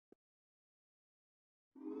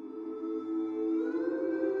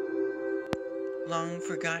long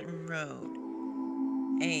forgotten road.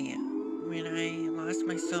 A. When I lost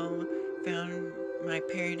my soul, found my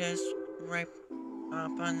paradise right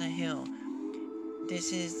up on the hill.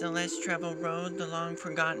 This is the less traveled road, the long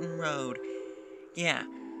forgotten road. Yeah,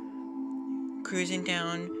 cruising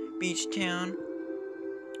down beach town,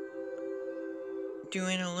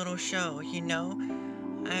 doing a little show,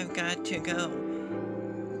 I've got to go.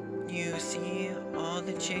 You see all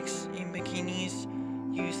the chicks in bikinis,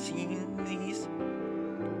 you seen these?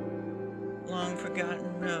 Long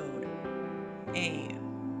forgotten road. A.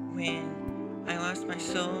 When I lost my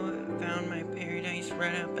soul, found my paradise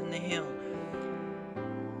right up on the hill.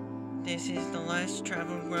 This is the less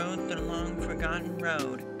traveled road, the long forgotten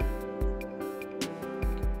road.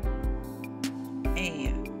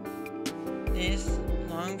 A. This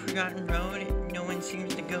long forgotten road, no one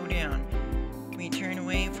seems to go down. We turn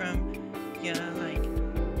away from ya like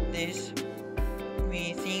this.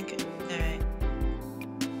 We think that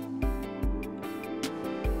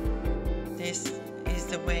this is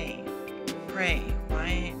the way. Pray,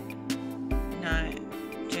 why not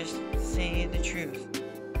just say the truth?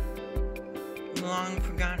 Long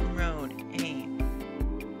forgotten road. A.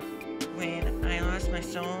 When I lost my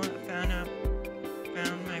soul, found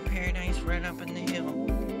my paradise right up on the hill.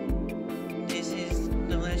 This is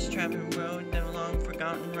the less traveled road, the long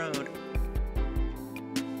forgotten road.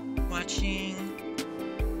 Watching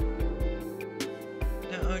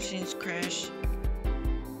the oceans crash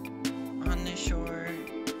on the shore,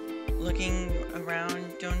 looking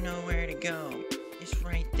around, don't know where to go. It's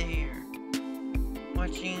right there.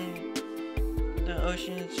 Watching the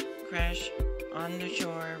oceans crash on the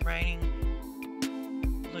shore,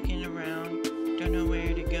 looking around, don't know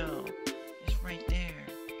where to go. It's right there.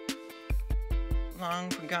 Long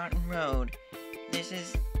forgotten road. This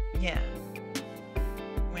is,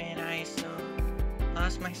 when I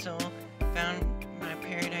lost my soul, found my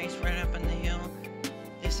paradise right up on the hill.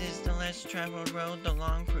 This is the less traveled road, the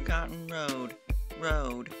long forgotten road.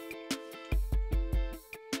 Road.